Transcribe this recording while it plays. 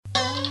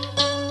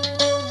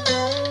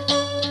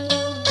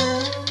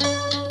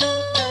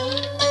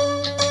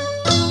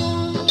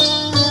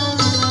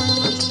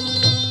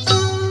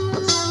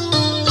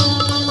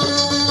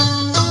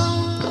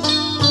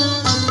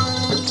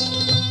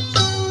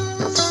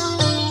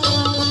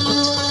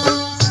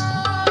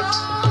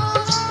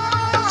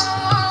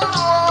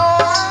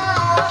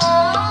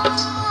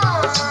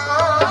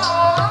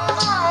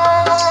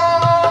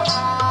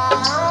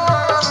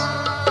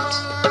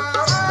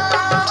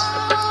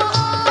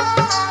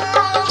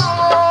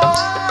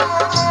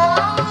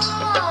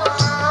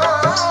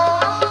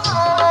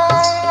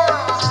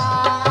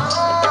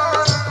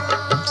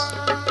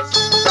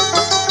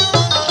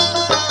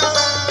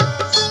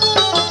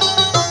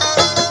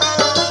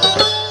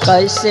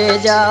कैसे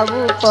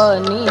जाऊ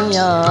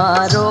पनिया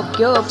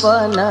रोक्यो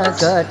पन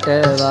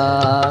घटवा।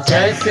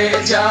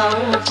 कैसे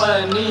जाऊं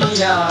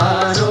पनिया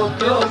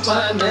रोक्यो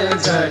पन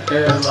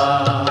घटवा।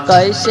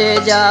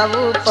 कैसे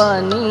जाऊ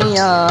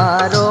पनिया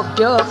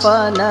रोक्यो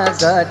पन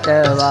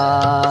घटवा।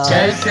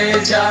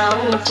 कैसे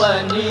जाऊं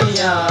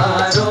पनिया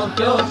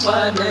रोक्यो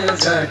पन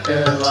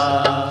घटवा।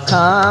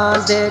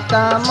 खांदे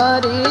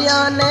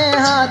कामरिया ने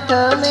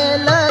हाथ में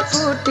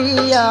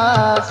लकुटिया।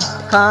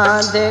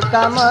 खांदे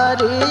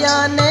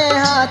कामरिया ने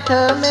हाथ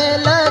में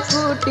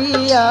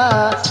लकुटिया।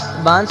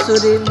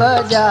 बांसुरी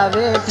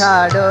बजावे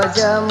ठाड़ो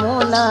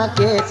जमुना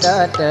के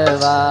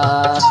तटवा।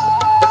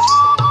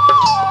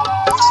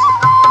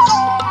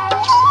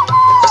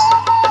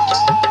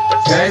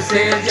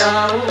 कैसे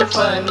जाऊं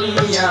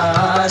पनिया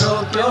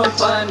रोक्यो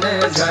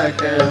पन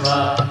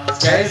घटवा।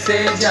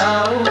 कैसे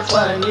जाऊं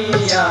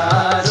पनिया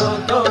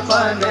रोक्यो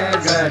पन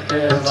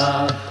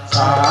घटवा।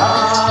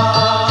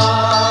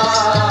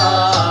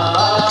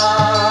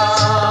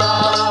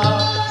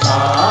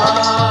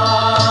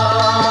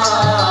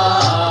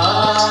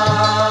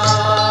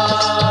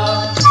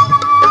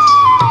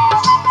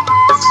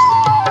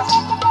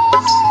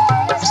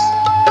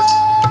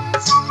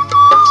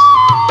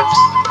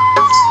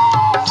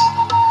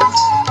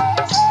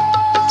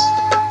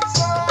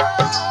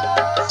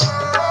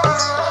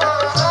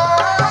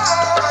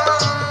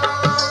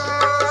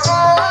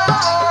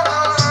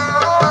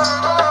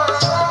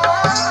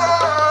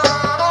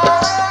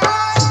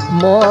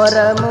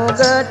 मोर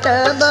मुगट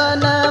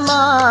बन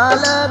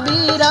माल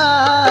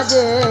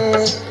बिराजे।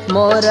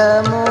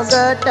 मोर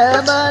मुगट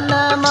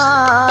बन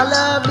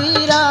माल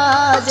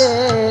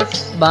बिराजे।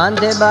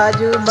 बांधे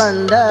बाजू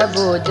बंध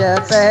भुज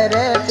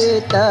पहरे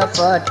पीत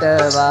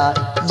पटवा।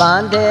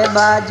 बांधे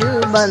बाजू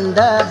बंध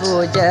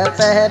भुज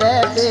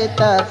पहरे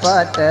पीत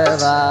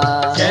पटवा।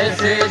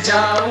 कैसे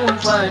जाऊं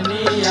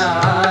पनिया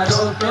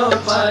रोक्यो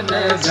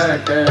पन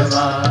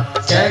घटवा।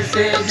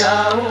 कैसे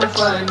जाऊं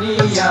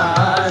पनिया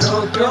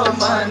रोक्यो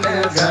पन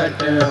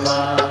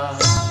घटवा।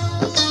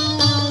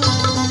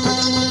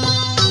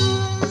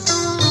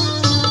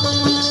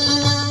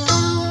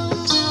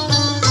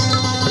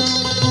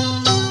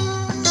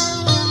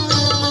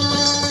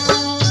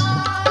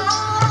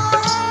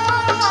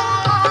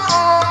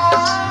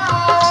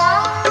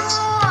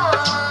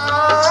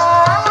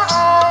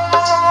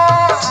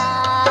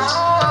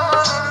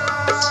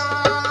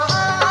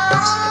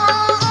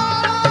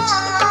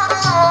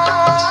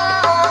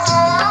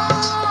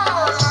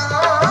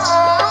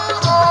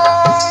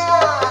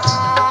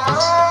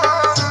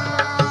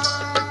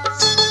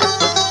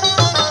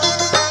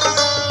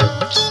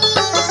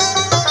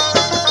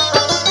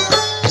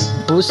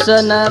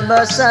 हुसन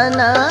बसन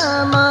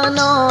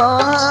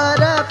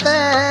मनोहर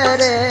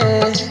पैरे।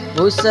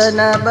 हुसन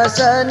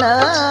बसन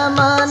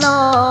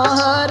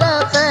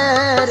मनोहर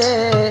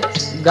पैरे।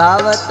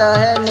 गावत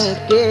है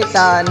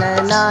निकेतन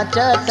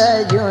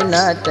नाचत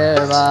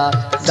जुनटवा।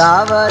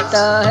 गावत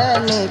है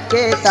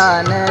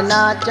निकेतन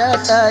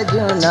नाचत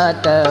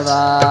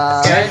जुनटवा।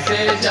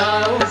 कैसे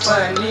जाऊं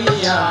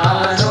पनिया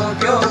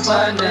रोक्यो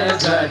पन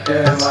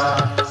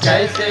घटवा।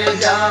 कैसे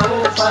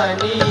जाऊं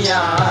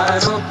पनिया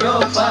रोक्यो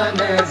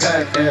पन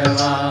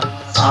घटवा।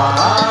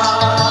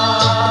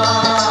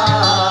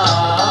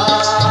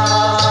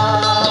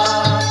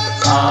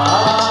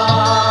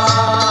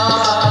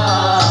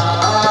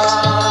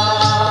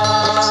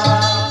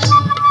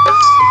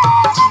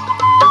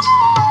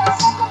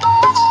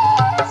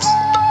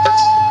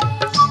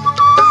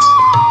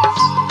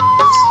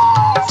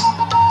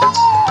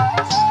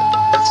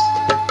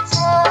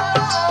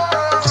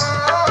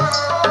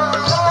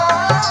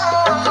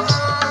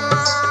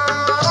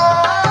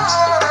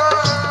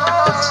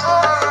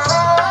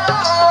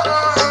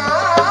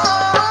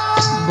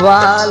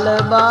 ग्वाल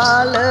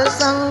बाल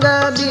संग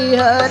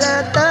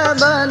बिहरत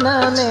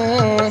बन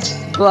में।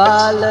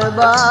 ग्वाल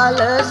बाल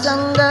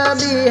संग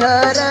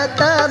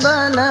बिहरत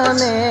बन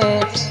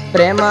में।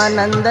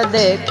 प्रेमानंद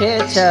देखे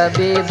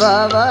छवि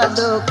भव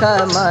दुख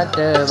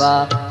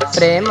मटवा।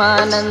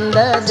 प्रेमानंद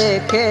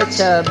देखे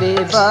छवि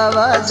भव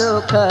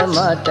दुख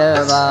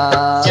मटवा।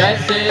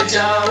 कैसे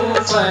जाऊं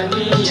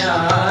पनिया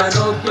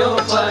रोक्यो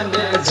पन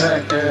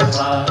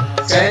घटवा।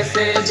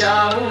 कैसे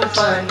जाऊं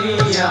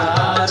पनिया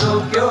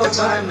रोक्यो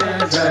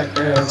पन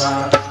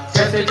घटवा।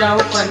 कैसे जाऊं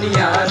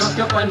पनिया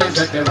रोक्यो पन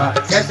घटवा।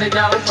 कैसे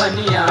जाऊं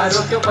पनिया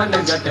रोक्यो पन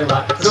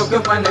घटवा। रोक्यो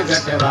पन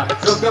घटवा।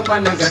 रोक्यो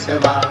पन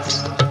घटवा।